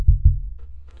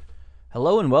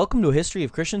Hello and welcome to A History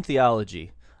of Christian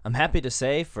Theology. I'm happy to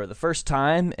say, for the first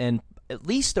time in at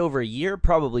least over a year,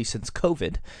 probably since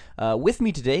COVID, with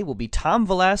me today will be Tom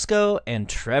Velasco and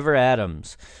Trevor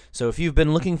Adams. So if you've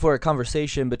been looking for a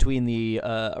conversation between the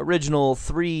original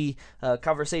three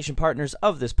conversation partners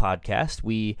of this podcast,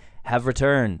 we have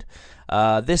returned.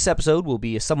 This episode will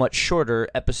be a somewhat shorter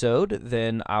episode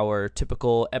than our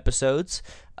typical episodes.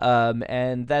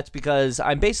 And that's because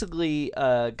I'm basically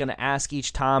going to ask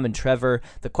each Tom and Trevor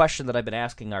the question that I've been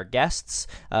asking our guests.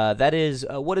 That is,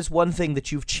 what is one thing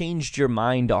that you've changed your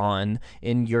mind on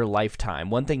in your lifetime?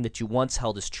 One thing that you once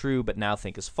held as true but now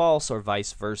think is false, or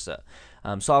vice versa.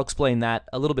 So I'll explain that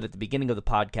a little bit at the beginning of the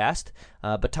podcast.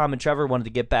 But Tom and Trevor wanted to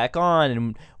get back on,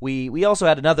 and we also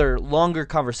had another longer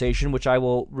conversation, which I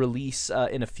will release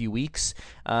in a few weeks.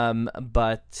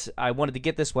 But I wanted to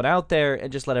get this one out there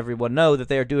and just let everyone know that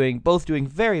they are both doing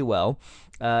very well,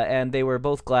 and they were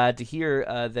both glad to hear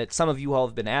that some of you all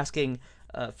have been asking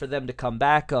for them to come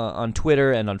back on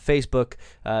Twitter and on Facebook.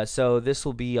 So this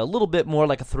will be a little bit more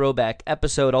like a throwback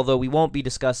episode, although we won't be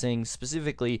discussing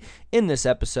specifically in this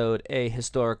episode a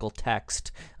historical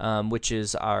text, which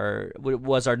was our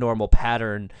normal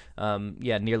pattern.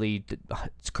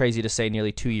 It's crazy to say,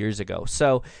 nearly 2 years ago.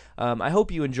 So I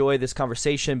hope you enjoy this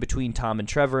conversation between Tom and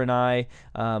Trevor and I,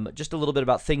 just a little bit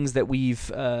about things that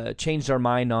we've changed our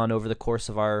mind on over the course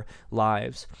of our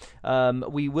lives.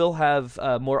 We will have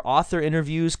more author interviews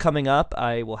coming up.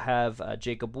 I will have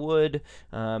Jacob Wood,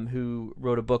 who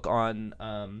wrote a book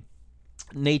on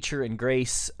nature and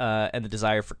grace and the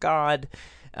desire for God.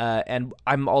 And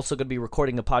I'm also going to be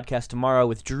recording a podcast tomorrow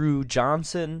with Drew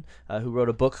Johnson, who wrote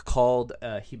a book called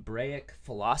Hebraic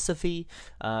Philosophy.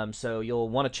 So you'll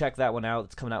want to check that one out.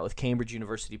 It's coming out with Cambridge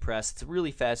University Press. It's a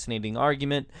really fascinating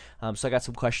argument. So I got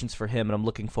some questions for him, and I'm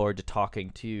looking forward to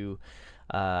talking to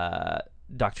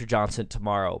Dr. Johnson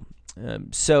tomorrow.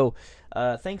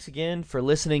 Thanks again for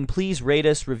listening. Please rate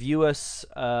us, review us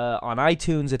on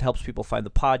iTunes. It helps people find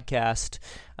the podcast.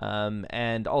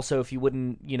 And also, if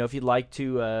you'd like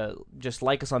to just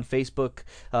like us on Facebook,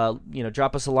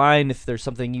 drop us a line if there's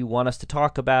something you want us to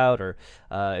talk about, or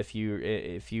if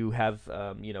you have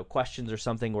questions or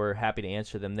something, we're happy to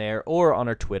answer them there, or on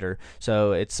our Twitter.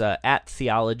 So it's at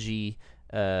theology.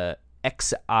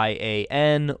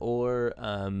 XIAN, or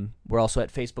we're also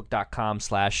at facebook.com/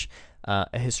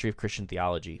 A History of Christian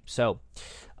Theology. So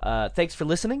thanks for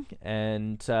listening,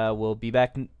 and we'll be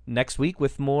back next week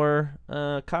with more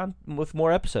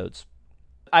episodes.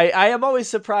 I am always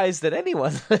surprised that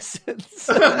anyone listens.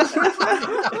 But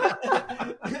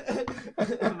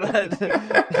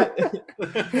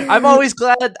I'm always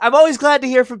glad to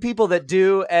hear from people that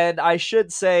do, and I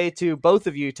should say to both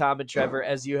of you, Tom and Trevor,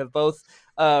 as you have both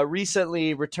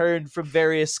recently returned from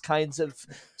various kinds of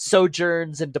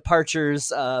sojourns and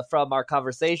departures from our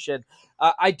conversation,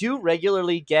 I do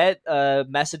regularly get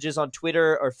messages on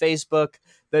Twitter or Facebook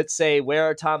that say, "Where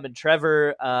are Tom and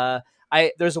Trevor?"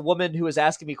 There's a woman who was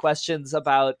asking me questions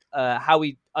about how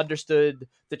we understood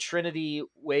the Trinity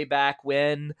way back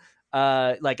when,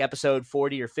 like episode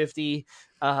 40 or 50.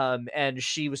 And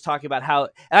she was talking about how,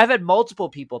 and I've had multiple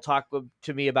people talk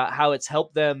to me about how it's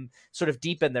helped them sort of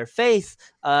deepen their faith,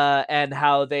 and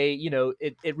how they,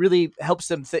 it really helps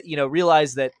them,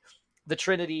 realize that the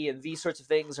Trinity and these sorts of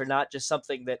things are not just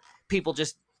something that people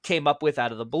just came up with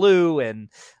out of the blue, and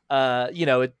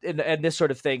and this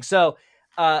sort of thing. So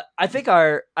I think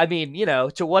to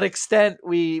what extent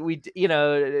we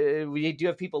do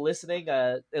have people listening.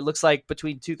 It looks like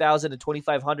between 2,000 and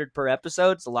 2,500 per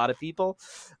episode. It's a lot of people.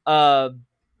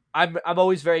 I'm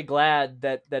always very glad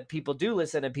that people do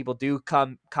listen and people do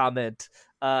comment,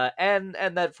 and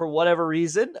that for whatever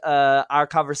reason, our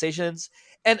conversations.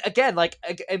 And again, like,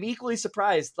 I'm equally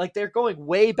surprised. Like, they're going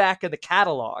way back in the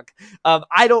catalog.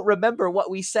 I don't remember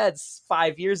what we said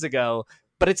 5 years ago,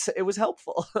 but it was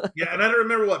helpful. Yeah, and I don't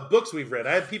remember what books we've read.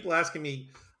 I have people asking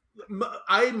me.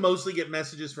 I mostly get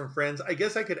messages from friends. I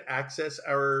guess I could access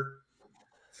our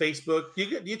Facebook. Do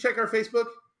you check our Facebook?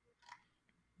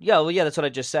 Yeah, that's what I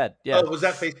just said. Yeah. Oh, was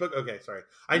that Facebook? Okay, sorry.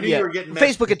 I knew you were getting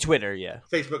messages. Facebook and Twitter. Yeah,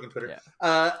 Facebook and Twitter. Yeah.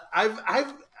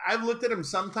 I've looked at them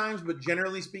sometimes, but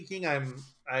generally speaking,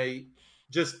 I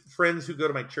just friends who go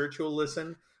to my church who will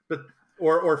listen, but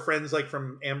or friends like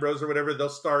from Ambrose or whatever. They'll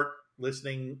start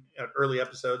listening at early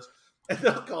episodes, and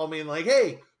they'll call me and like,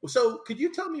 "Hey, so could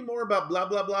you tell me more about blah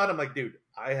blah blah?" And I'm like, "Dude,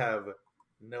 I have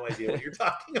no idea what you're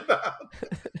talking about."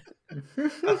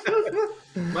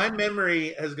 My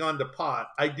memory has gone to pot.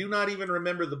 I do not even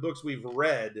remember the books we've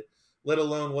read, let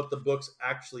alone what the books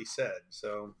actually said.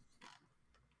 So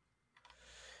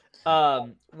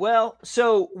Well,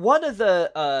 so one of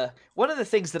the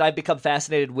things that I've become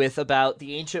fascinated with about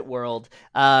the ancient world,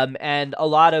 and a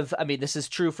lot of, I mean, this is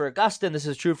true for Augustine, this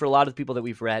is true for a lot of the people that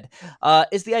we've read,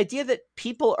 is the idea that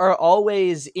people are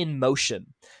always in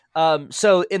motion.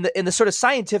 So in the sort of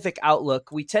scientific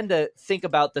outlook, we tend to think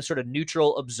about the sort of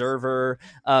neutral observer.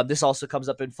 This also comes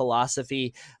up in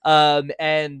philosophy,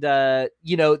 and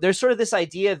there's sort of this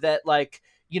idea that like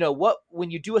what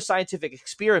when you do a scientific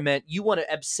experiment, you want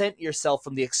to absent yourself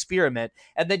from the experiment,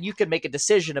 and then you can make a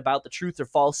decision about the truth or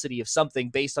falsity of something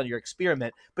based on your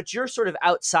experiment, but you're sort of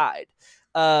outside.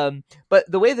 But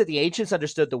the way that the ancients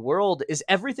understood the world is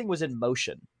everything was in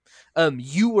motion.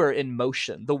 You were in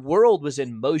motion, the world was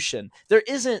in motion. There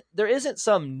isn't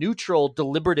some neutral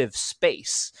deliberative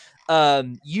space.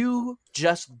 You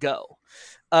just go.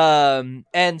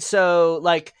 And so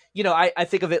like I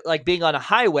think of it like being on a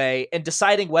highway and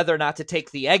deciding whether or not to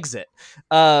take the exit.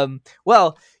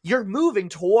 Well, you're moving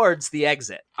towards the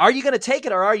exit. Are you going to take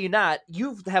it or are you not?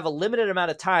 You have a limited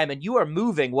amount of time and you are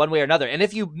moving one way or another, and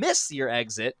if you miss your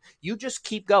exit, you just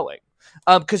keep going,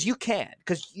 because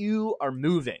you are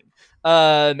moving.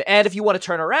 And if you want to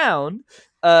turn around,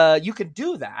 you can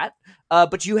do that,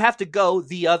 but you have to go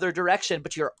the other direction,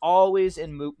 but you're always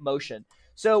in motion.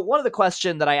 So one of the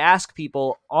questions that I ask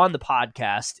people on the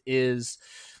podcast is,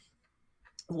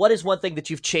 what is one thing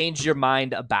that you've changed your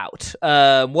mind about?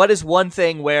 What is one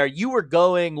thing where you were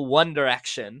going one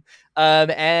direction,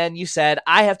 and you said,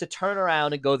 I have to turn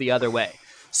around and go the other way?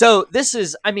 So this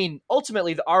is, I mean,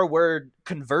 ultimately our word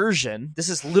conversion, this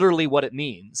is literally what it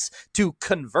means. To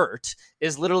convert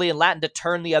is literally in Latin to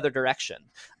turn the other direction.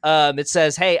 It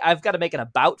says, hey, I've got to make an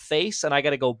about face and I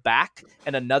got to go back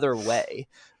and another way.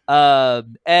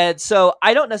 And so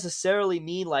I don't necessarily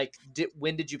mean like,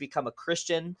 when did you become a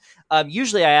Christian?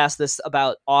 Usually I ask this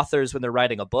about authors when they're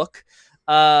writing a book.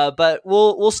 But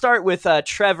we'll start with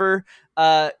Trevor.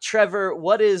 Trevor,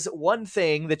 what is one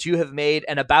thing that you have made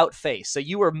an about face? So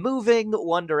you were moving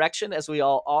one direction, as we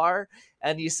all are,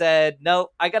 and you said, no,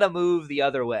 I got to move the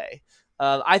other way.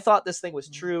 I thought this thing was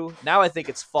true. Now I think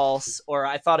it's false. Or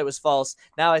I thought it was false.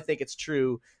 Now I think it's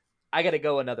true. I got to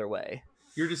go another way.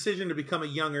 Your decision to become a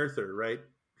young earther, right,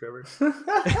 Trevor?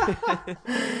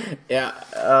 Yeah.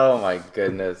 Oh my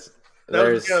goodness. That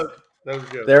was a joke.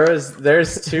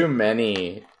 There's too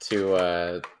many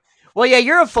to Well, yeah,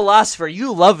 you're a philosopher.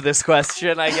 You love this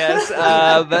question, I guess.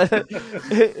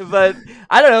 But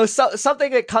I don't know,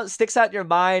 something that sticks out in your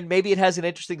mind. Maybe it has an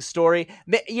interesting story.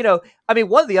 I mean,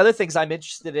 one of the other things I'm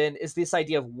interested in is this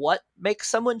idea of what makes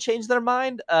someone change their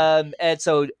mind. And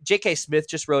so J.K. Smith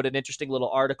just wrote an interesting little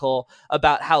article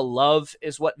about how love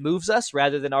is what moves us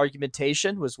rather than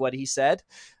argumentation, was what he said.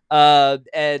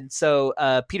 And so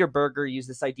Peter Berger used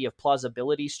this idea of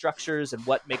plausibility structures, and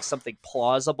what makes something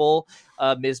plausible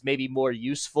is maybe more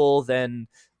useful than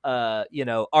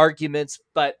arguments.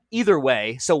 But either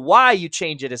way, so why you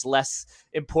change it is less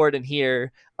important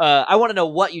here. I want to know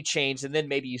what you changed, and then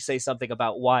maybe you say something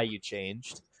about why you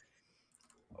changed.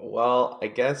 Well, I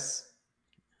guess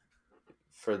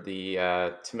for the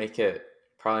to make it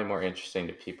probably more interesting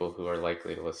to people who are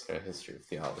likely to listen to a History of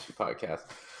Theology podcast,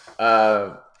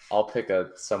 I'll pick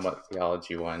a somewhat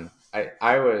theology one.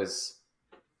 I was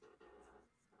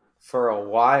for a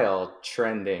while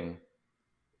trending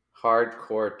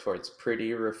hardcore towards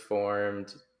pretty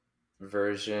reformed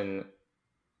version,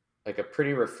 like a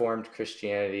pretty reformed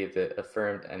Christianity that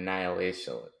affirmed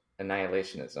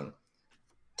annihilationism,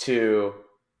 to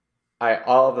I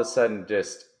all of a sudden,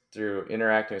 just through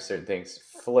interacting with certain things,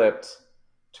 flipped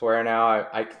to where now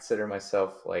I consider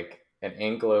myself like an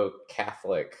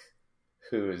Anglo-Catholic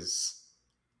who's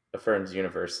affirms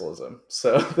universalism.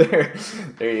 So there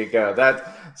you go.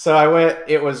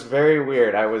 It was very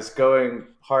weird. I was going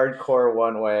hardcore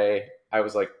one way. I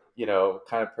was like,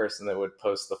 kind of person that would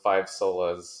post the 5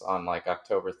 solas on like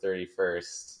October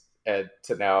 31st. And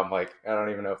to now I'm like, I don't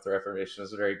even know if the Reformation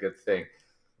is a very good thing.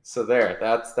 So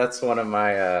that's one of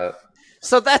my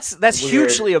so that's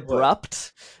hugely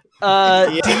abrupt. Do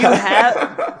you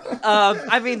have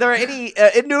I mean, there are any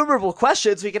innumerable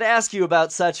questions we could ask you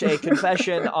about such a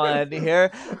confession on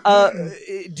here.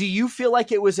 Do you feel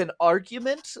like it was an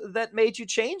argument that made you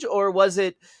change, or was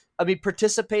it, I mean,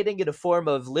 participating in a form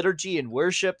of liturgy and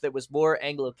worship that was more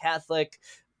Anglo-Catholic?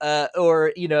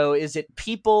 Or is it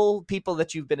people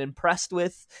that you've been impressed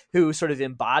with who sort of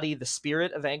embody the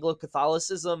spirit of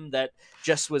Anglo-Catholicism that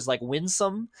just was like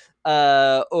winsome?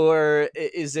 Or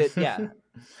is it, yeah?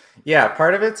 Yeah,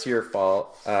 part of it's your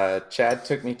fault. Chad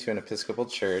took me to an Episcopal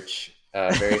church,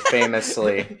 very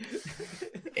famously,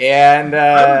 and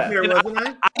I was there,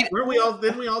 wasn't I?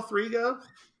 Didn't we all three go?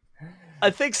 I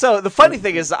think so. The funny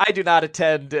thing is, I do not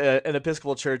attend an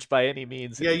Episcopal church by any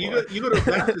means Yeah, anymore. you go to a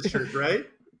Baptist church, right?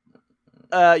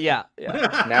 Yeah.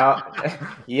 Now,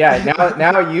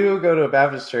 now you go to a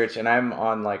Baptist church, and I'm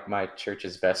on like my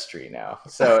church's vestry now.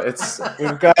 So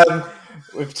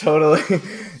we've totally.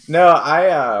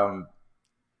 No,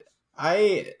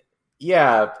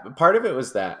 yeah, part of it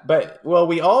was that, but well,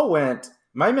 we all went.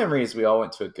 My memory is we all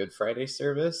went to a Good Friday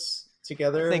service I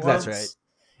together think that's right. once.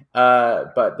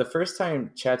 But the first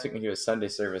time Chad took me to a Sunday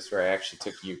service where I actually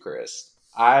took Eucharist,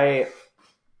 I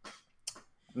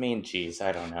mean, geez,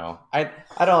 I don't know. I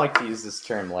don't like to use this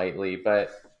term lightly,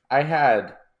 but I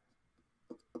had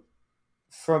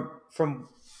from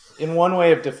in one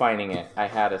way of defining it, I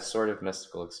had a sort of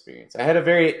mystical experience. I had a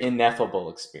very ineffable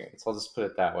experience. I'll just put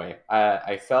it that way.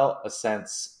 I felt a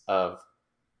sense of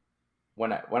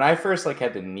when I first like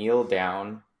had to kneel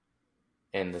down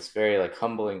in this very like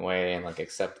humbling way and like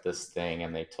accept this thing,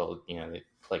 and they told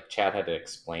like Chad had to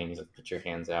explain. He's like, put your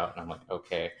hands out, and I'm like,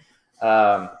 okay.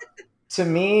 To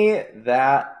me,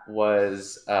 that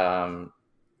was I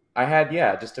had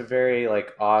just a very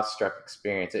like awestruck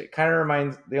experience. It kind of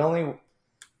reminds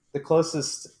the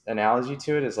closest analogy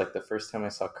to it is like the first time I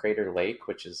saw Crater Lake,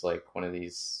 which is like one of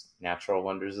these natural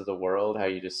wonders of the world. How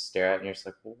you just stare at it and you're just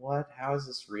like, what? How is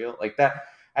this real? Like that.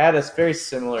 I had a very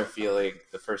similar feeling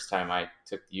the first time I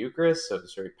took the Eucharist, so it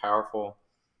was very powerful,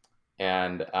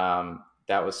 and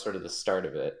that was sort of the start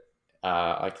of it.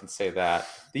 I can say that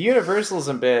the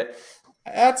universalism bit,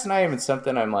 that's not even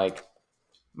something I'm like.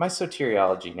 My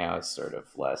soteriology now is sort of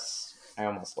less. I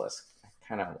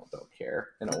kind of don't care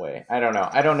in a way. I don't know.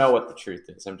 I don't know what the truth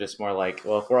is. I'm just more like,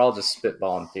 well, if we're all just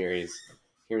spitballing theories,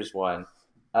 here's one.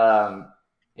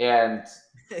 And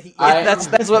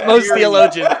that's what most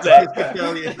theologians say.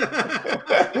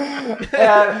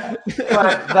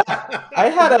 I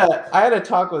had a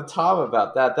talk with Tom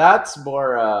about that. That's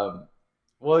more.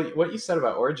 Well, what you said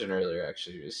about origin earlier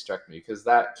actually really struck me, because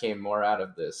that came more out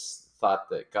of this thought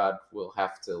that God will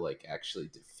have to like actually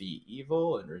defeat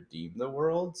evil and redeem the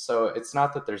world. So it's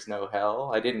not that there's no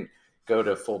hell. I didn't go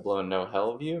to full blown no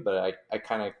hell view, but I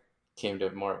kind of came to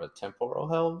more of a temporal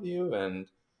hell view, and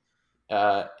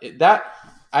that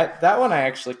one I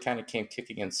actually kind of came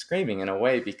kicking and screaming in a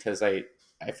way, because I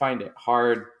find it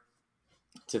hard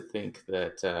to think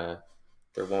that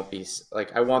there won't be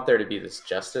like, I want there to be this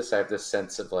justice. I have this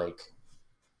sense of like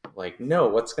no,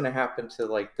 what's going to happen to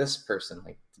like this person?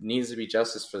 Like, needs to be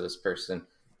justice for this person.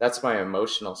 That's my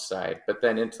emotional side. But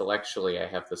then intellectually, I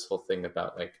have this whole thing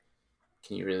about like,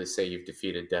 can you really say you've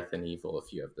defeated death and evil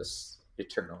if you have this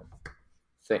eternal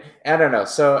thing? I don't know.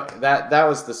 So that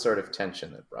was the sort of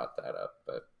tension that brought that up.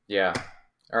 But yeah.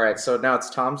 All right, so now it's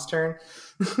Tom's turn.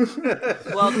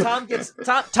 Well, Tom gets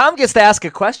to ask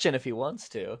a question if he wants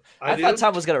to. I thought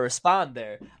Tom was going to respond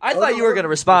there. I thought you were going to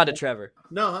respond to Trevor.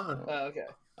 No. Okay.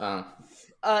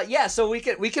 Yeah, so we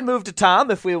can move to Tom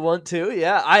if we want to.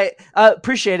 Yeah, I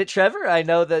appreciate it, Trevor. I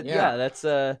know that. Yeah, that's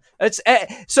so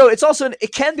it's also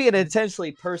it can be an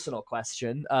intensely personal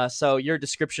question. So your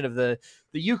description of the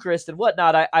Eucharist and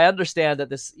whatnot, I understand that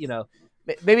this,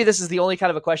 maybe this is the only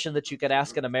kind of a question that you could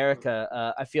ask in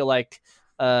America. I feel like,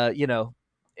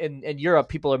 in Europe,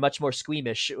 people are much more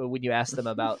squeamish when you ask them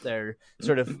about their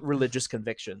sort of religious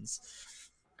convictions.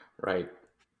 Right.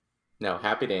 No,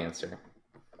 happy to answer.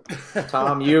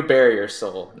 Tom, you bare your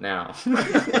soul now.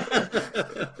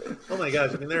 Oh my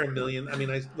gosh! I mean, there are a million. I mean,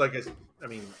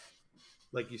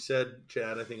 like you said,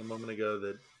 Chad, I think a moment ago,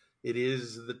 that it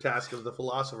is the task of the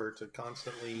philosopher to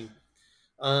constantly,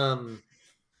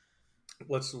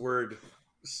 what's the word?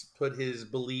 Put his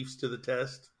beliefs to the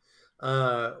test.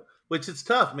 Which it's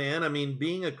tough, man. I mean,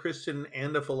 being a Christian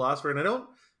and a philosopher, and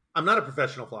I'm not a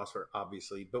professional philosopher,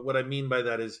 obviously, but what I mean by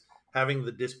that is having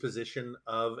the disposition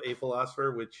of a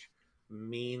philosopher, which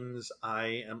means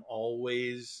I am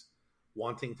always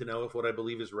wanting to know if what I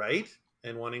believe is right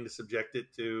and wanting to subject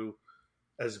it to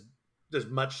as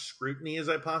much scrutiny as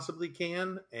I possibly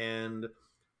can, and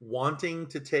wanting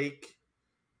to take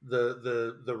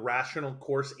the rational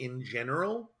course in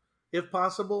general, if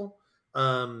possible.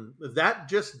 That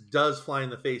just does fly in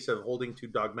the face of holding to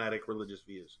dogmatic religious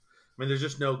views. I mean, there's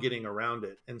just no getting around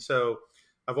it. And so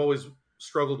I've always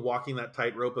struggled walking that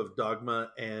tightrope of dogma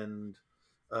and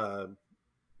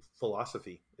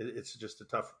philosophy. It's just a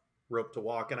tough rope to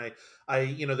walk. And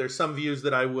there's some views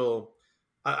that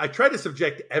I try to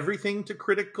subject everything to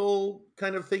critical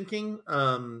kind of thinking.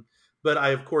 But I,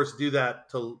 of course, do that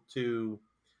to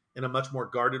in a much more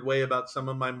guarded way about some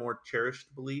of my more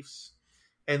cherished beliefs.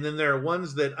 And then there are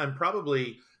ones that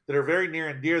that are very near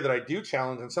and dear that I do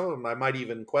challenge, and some of them I might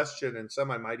even question, and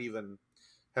some I might even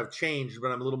have changed,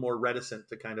 but I'm a little more reticent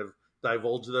to kind of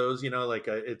divulge those, like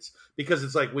it's because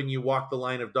it's like when you walk the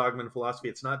line of dogma and philosophy,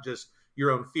 it's not just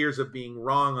your own fears of being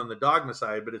wrong on the dogma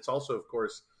side, but it's also, of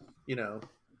course,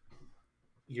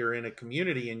 you're in a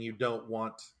community and you don't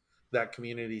want that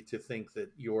community to think that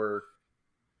you're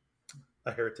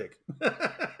a heretic.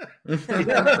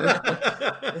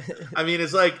 I mean,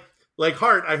 it's like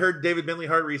Hart. I heard David Bentley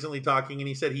Hart recently talking, and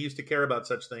he said he used to care about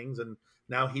such things, and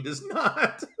now he does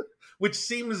not, which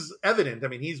seems evident. I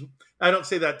mean, I don't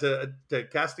say that to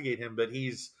castigate him, but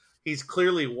he's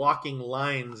clearly walking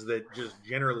lines that, just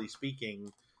generally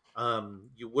speaking,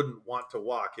 you wouldn't want to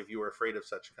walk if you were afraid of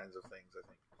such kinds of things, I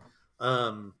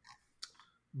think.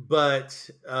 But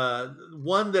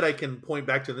one that I can point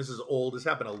back to, and this is old, this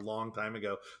happened a long time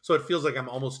ago, so it feels like I'm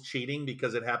almost cheating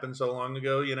because it happened so long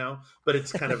ago, but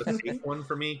it's kind of a safe one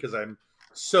for me because I'm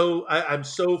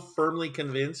so firmly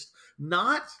convinced,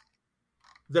 not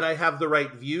that I have the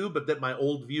right view, but that my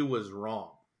old view was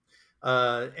wrong.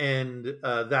 And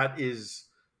that is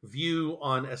view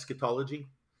on eschatology.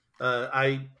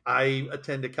 I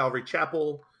attend a Calvary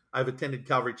Chapel. I've attended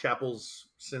Calvary Chapels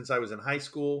since I was in high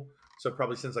school, so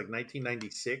probably since like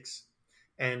 1996.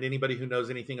 And anybody who knows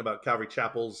anything about Calvary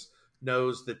Chapels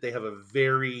knows that they have a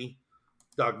very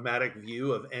dogmatic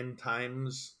view of end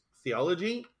times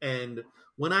theology. And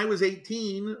when I was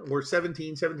 18 or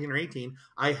 17 or 18,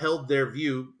 I held their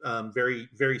view very,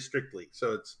 very strictly.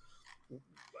 So it's,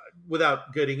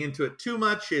 without getting into it too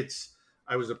much,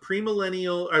 I was a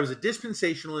premillennial, I was a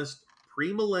dispensationalist,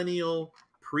 premillennial,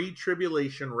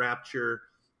 pre-tribulation rapture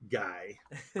guy.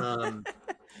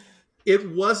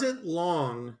 It wasn't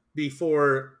long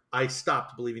before I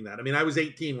stopped believing that. I mean, I was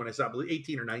 18 when I stopped believing,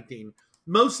 18 or 19,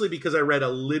 mostly because I read a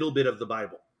little bit of the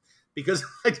Bible. Because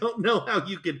I don't know how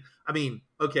you could, I mean,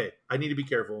 okay, I need to be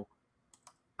careful.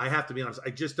 I have to be honest.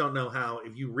 I just don't know how,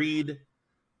 if you read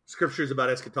scriptures about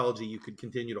eschatology, you could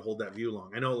continue to hold that view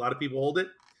long. I know a lot of people hold it.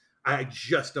 I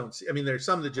just don't see. I mean, there's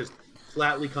some that just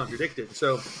flatly contradict it.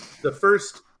 So the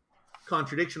first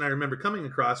contradiction I remember coming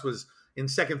across was in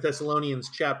 2 Thessalonians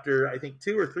chapter, I think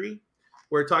 2 or 3,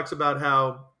 where it talks about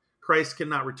how Christ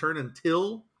cannot return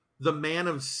until the man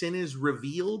of sin is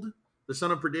revealed, the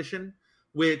son of perdition,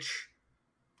 which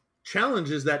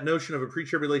challenges that notion of a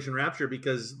pre-tribulation rapture,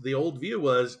 because the old view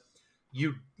was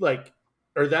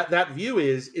that view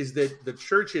is that the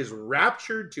church is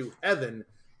raptured to heaven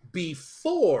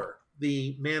before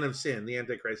the man of sin, the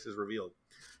Antichrist, is revealed.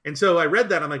 And so I read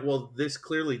that, I'm like, well, this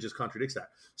clearly just contradicts that.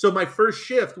 So my first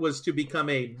shift was to become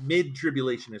a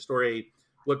mid-tribulationist, or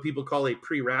what people call a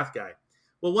pre-wrath guy.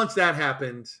 Well, once that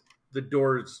happened, the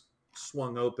doors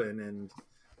swung open, and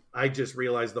I just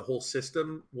realized the whole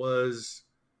system was,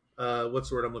 what's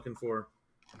the word I'm looking for?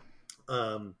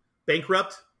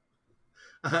 Bankrupt.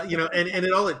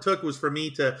 And all it took was for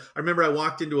me to, I remember I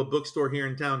walked into a bookstore here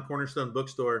in town, Cornerstone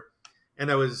Bookstore,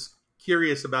 and I was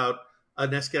curious about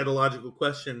an eschatological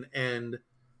question, and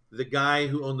the guy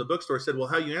who owned the bookstore said, well,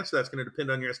 how you answer that's going to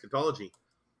depend on your eschatology.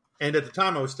 And at the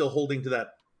time I was still holding to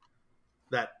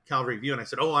that Calvary view, and I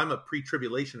said, oh, I'm a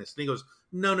pre-tribulationist. And he goes,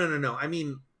 no, I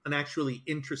mean an actually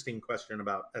interesting question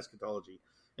about eschatology.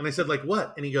 And I said, like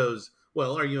what? And he goes,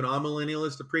 well, are you an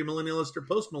amillennialist, a premillennialist, or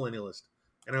postmillennialist?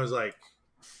 And I was like,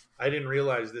 I didn't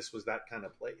realize this was that kind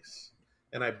of place.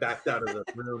 And I backed out of the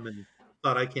room and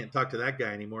thought, I can't talk to that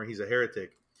guy anymore. He's a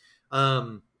heretic.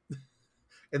 And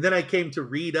then I came to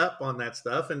read up on that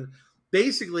stuff. And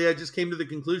basically, I just came to the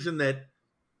conclusion that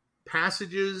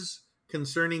passages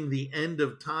concerning the end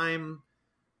of time,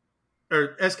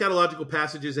 or eschatological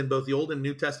passages in both the Old and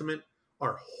New Testament,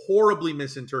 are horribly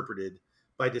misinterpreted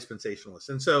by dispensationalists.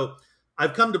 And so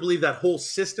I've come to believe that whole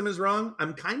system is wrong.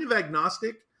 I'm kind of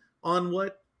agnostic on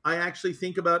what I actually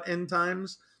think about end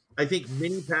times. I think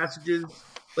many passages,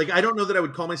 like, I don't know that I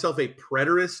would call myself a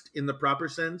preterist in the proper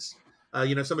sense.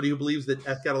 Somebody who believes that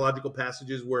eschatological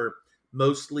passages were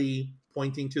mostly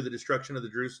pointing to the destruction of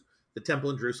the temple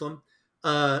in Jerusalem.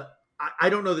 I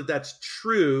don't know that that's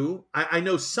true. I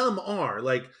know some are.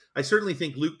 Like, I certainly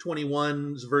think Luke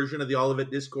 21's version of the Olivet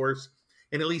Discourse,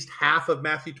 and at least half of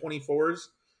Matthew 24's,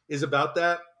 is about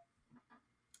that.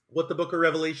 What the book of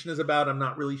Revelation is about, I'm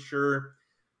not really sure.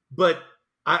 But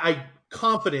I'm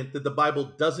confident that the Bible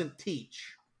doesn't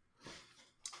teach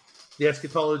the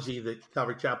eschatology that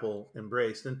Calvary Chapel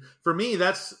embraced. And for me,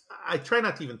 I try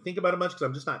not to even think about it much because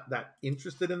I'm just not that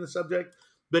interested in the subject.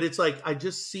 But it's like, I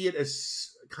just see it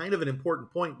as kind of an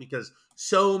important point, because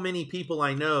so many people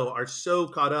I know are so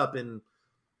caught up in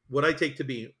what I take to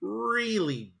be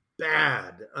really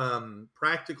bad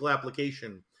practical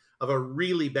application of a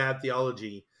really bad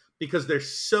theology, because they're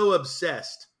so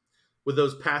obsessed with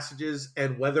those passages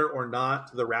and whether or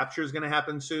not the rapture is going to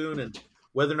happen soon, and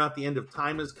whether or not the end of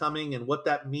time is coming and what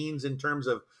that means in terms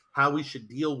of how we should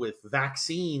deal with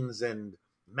vaccines and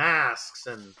masks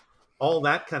and all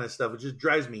that kind of stuff. It just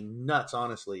drives me nuts,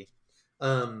 honestly.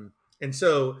 And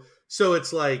so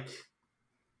it's like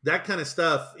that kind of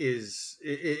stuff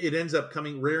it ends up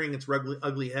coming rearing its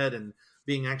ugly head and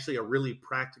being actually a really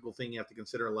practical thing you have to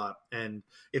consider a lot. And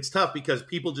it's tough because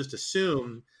people just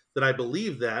assume that I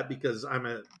believe that because I'm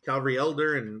a Calvary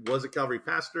elder and was a Calvary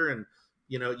pastor, and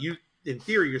you in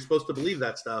theory you're supposed to believe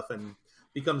that stuff, and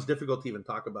becomes difficult to even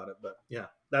talk about it. But yeah,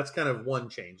 that's kind of one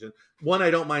change, and one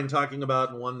I don't mind talking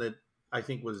about, and one that I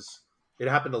think it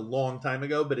happened a long time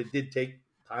ago, but it did take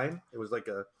time. It was like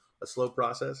a slow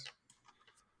process.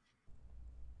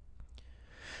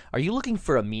 Are you looking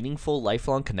for a meaningful,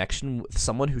 lifelong connection with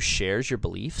someone who shares your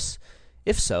beliefs?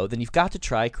 If so, then you've got to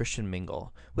try Christian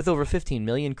Mingle. With over 15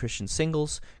 million Christian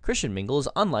singles, Christian Mingle is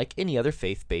unlike any other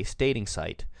faith-based dating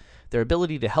site. Their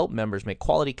ability to help members make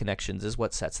quality connections is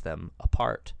what sets them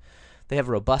apart. They have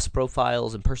robust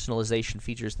profiles and personalization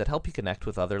features that help you connect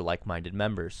with other like-minded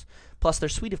members. Plus, their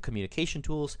suite of communication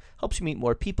tools helps you meet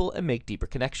more people and make deeper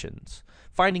connections.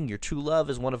 Finding your true love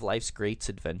is one of life's great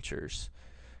adventures.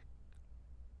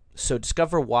 So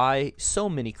discover why so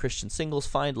many Christian singles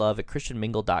find love at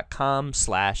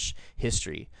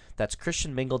christianmingle.com/history. That's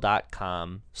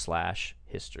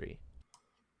christianmingle.com/history.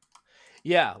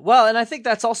 Yeah, well, and I think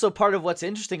that's also part of what's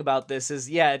interesting about this is,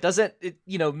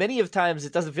 many of times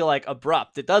it doesn't feel like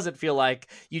abrupt. It doesn't feel like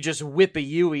you just whip a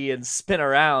Yui and spin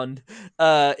around.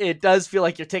 It does feel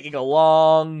like you're taking a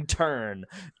long turn.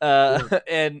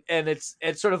 And it's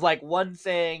sort of like one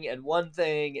thing and one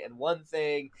thing and one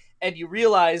thing. And you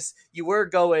realize you were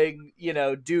going,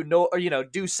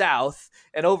 due south,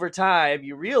 and over time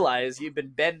you realize you've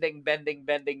been bending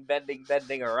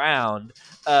around,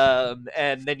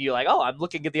 and then you're like, oh, I'm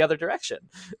looking at the other direction.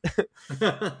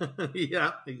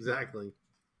 Yeah, exactly.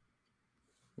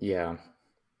 Yeah.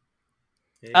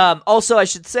 Also, I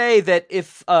should say that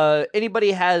if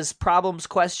anybody has problems,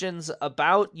 questions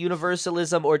about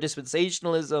universalism or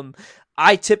dispensationalism,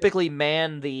 I typically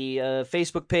man the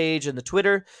Facebook page and the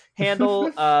Twitter handle,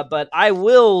 but I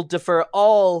will defer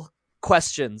all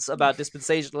questions about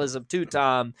dispensationalism to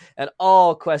Tom and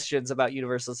all questions about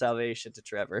universal salvation to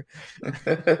Trevor.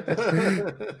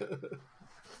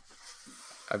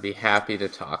 I'd be happy to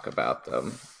talk about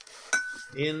them.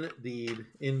 Indeed.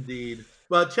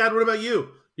 Well, Chad, what about you?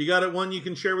 You got it? One you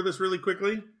can share with us really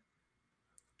quickly?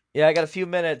 Yeah, I got a few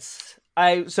minutes.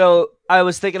 I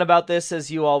was thinking about this as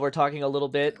you all were talking a little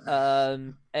bit,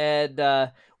 and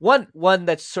one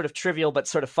that's sort of trivial but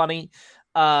sort of funny.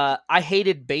 I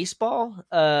hated baseball.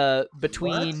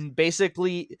 Between What?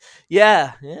 basically,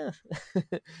 yeah.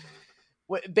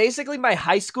 Basically, my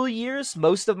high school years,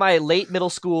 most of my late middle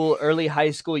school, early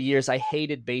high school years, I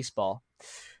hated baseball.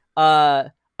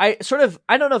 I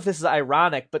don't know if this is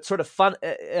ironic, but sort of fun,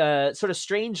 sort of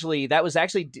strangely, that was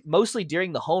actually mostly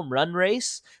during the home run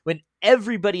race when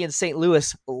everybody in St.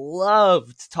 Louis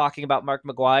loved talking about Mark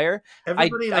McGwire.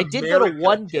 I did go to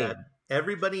one game.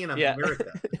 Everybody in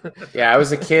America. Yeah, I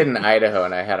was a kid in Idaho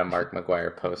and I had a Mark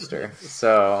McGwire poster.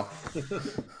 So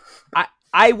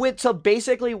I went to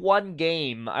basically one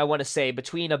game, I want to say,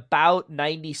 between about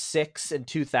 96 and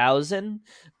 2000.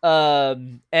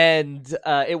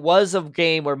 It was a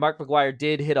game where Mark McGwire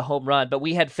did hit a home run, but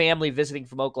we had family visiting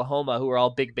from Oklahoma who were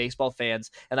all big baseball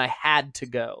fans, and I had to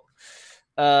go.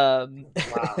 Wow.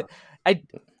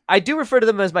 I do refer to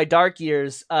them as my dark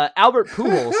years. Albert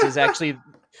Pujols is actually...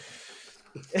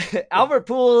 Albert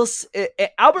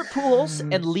Pujols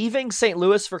and leaving St.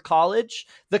 Louis for college,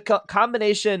 the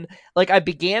combination, like I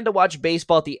began to watch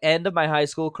baseball at the end of my high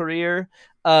school career,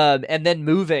 and then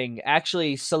moving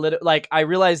actually I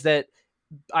realized that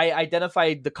I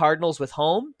identified the Cardinals with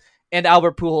home, and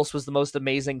Albert Pujols was the most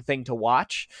amazing thing to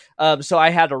watch. So I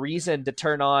had a reason to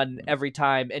turn on every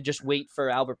time and just wait for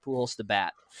Albert Pujols to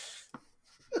bat.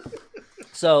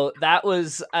 So that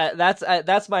was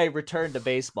that's my return to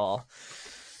baseball.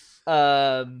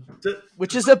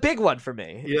 Which is a big one for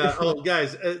me. Yeah. Oh,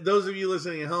 guys, those of you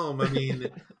listening at home, I mean,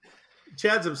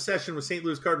 Chad's obsession with St.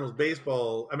 Louis Cardinals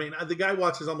baseball. I mean, the guy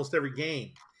watches almost every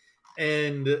game.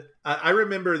 And I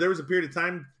remember there was a period of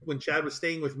time when Chad was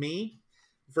staying with me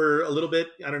for a little bit.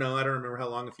 I don't remember how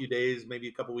long, a few days, maybe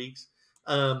a couple weeks.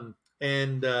 And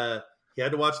he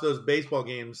had to watch those baseball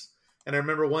games. And I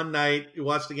remember one night we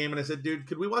watched the game and I said, dude,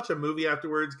 could we watch a movie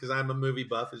afterwards? Because I'm a movie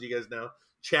buff, as you guys know.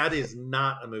 Chad is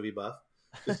not a movie buff.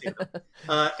 Just,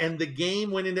 and the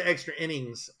game went into extra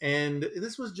innings. And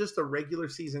this was just a regular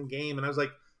season game. And I was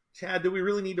like, Chad, do we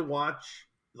really need to watch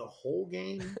the whole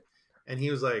game? And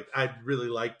he was like, I'd really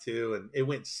like to. And it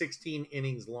went 16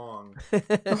 innings long.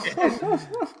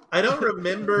 I don't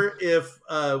remember if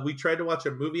we tried to watch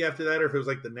a movie after that or if it was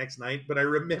like the next night, but I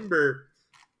remember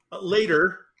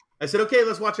later I said, okay,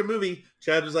 let's watch a movie.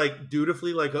 Chad was like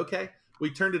dutifully like, okay.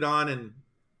 We turned it on and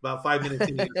about 5 minutes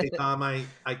in, he goes, hey, Tom, I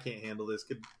can't handle this.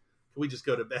 Can we just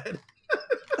go to bed?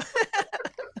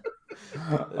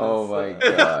 Oh my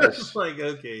I was gosh. like,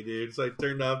 okay, dude. So I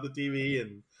turned off the TV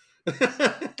and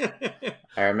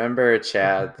I remember,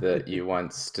 Chad, that you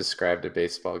once described a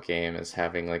baseball game as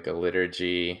having like a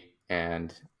liturgy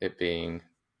and it being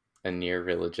a near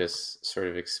religious sort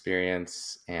of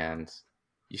experience, and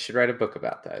you should write a book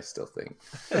about that, I still think.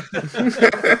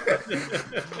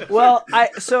 Well,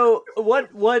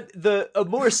 a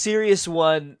more serious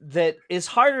one that is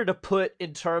harder to put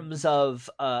in terms of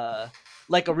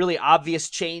like a really obvious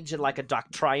change in like a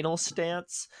doctrinal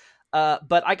stance.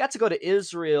 But I got to go to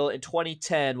Israel in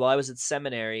 2010 while I was at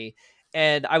seminary,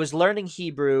 and I was learning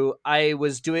Hebrew. I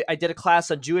did a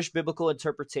class on Jewish biblical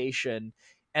interpretation,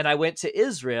 and I went to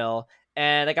Israel,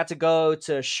 and I got to go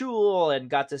to shul and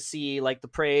got to see like the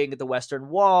praying at the Western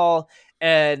Wall,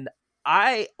 and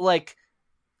I like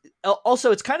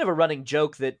also it's kind of a running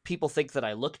joke that people think that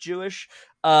I look Jewish,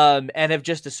 and have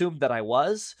just assumed that I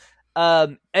was.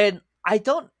 And I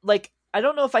don't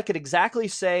know if I could exactly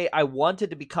say I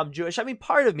wanted to become Jewish. I mean,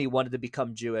 part of me wanted to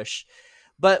become Jewish,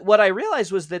 but what I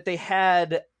realized was that they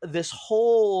had this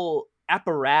whole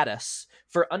apparatus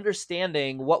for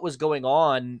understanding what was going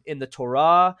on in the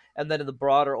Torah and then in the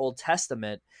broader Old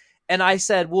Testament. And I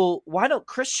said, well, why don't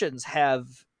Christians have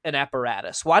an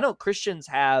apparatus? Why don't Christians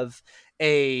have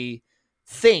a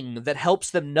thing that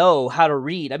helps them know how to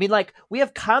read? I mean, like, we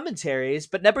have commentaries,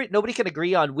 but nobody can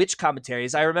agree on which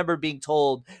commentaries. I remember being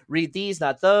told, read these,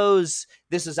 not those.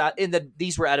 This is out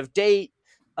these were out of date.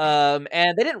 And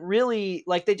they didn't really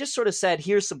like, they just sort of said,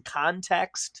 here's some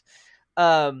context.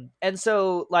 And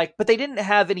so like, but they didn't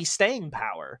have any staying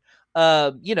power.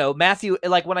 Matthew,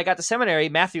 like when I got to seminary,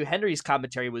 Matthew Henry's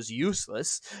commentary was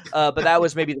useless. But that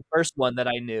was maybe the first one that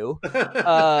I knew.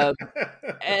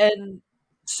 And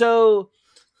so,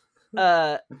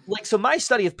 so my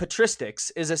study of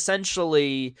patristics is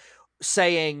essentially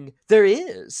saying there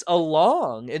is a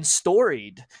long and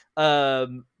storied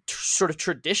sort of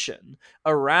tradition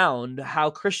around how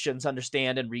Christians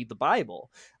understand and read the Bible.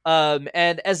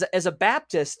 And as a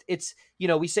Baptist, it's,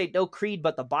 we say no creed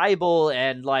but the Bible,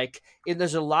 and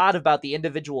there's a lot about the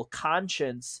individual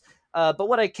conscience. But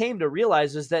what I came to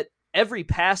realize is that every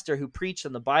pastor who preached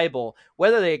in the Bible,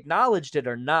 whether they acknowledged it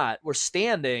or not, were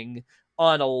standing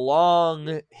on a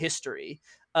long history.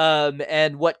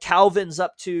 And what Calvin's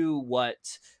up to,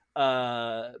 what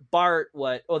Bart,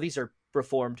 these are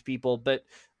Reformed people, but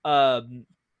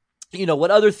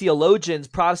what other theologians,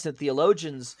 Protestant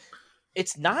theologians,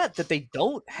 it's not that they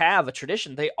don't have a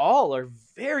tradition. They all are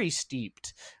very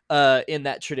steeped in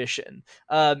that tradition.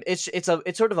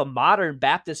 It's sort of a modern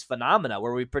Baptist phenomena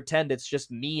where we pretend it's just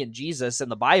me and Jesus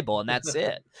and the Bible, and that's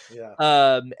it.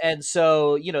 Yeah. And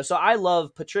so, so I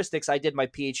love patristics. I did my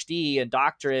PhD and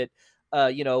doctorate,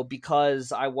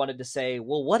 because I wanted to say,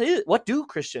 well, what do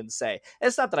Christians say? And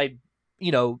it's not that I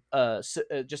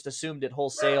just assumed it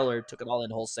wholesale or took it all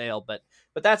in wholesale, but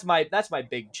that's my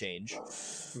big change.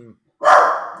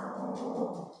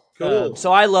 Cool.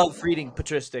 So I love reading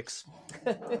patristics.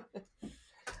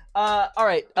 All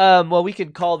right. Well, we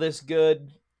can call this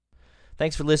good.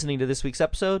 Thanks for listening to this week's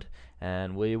episode,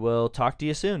 and we will talk to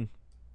you soon.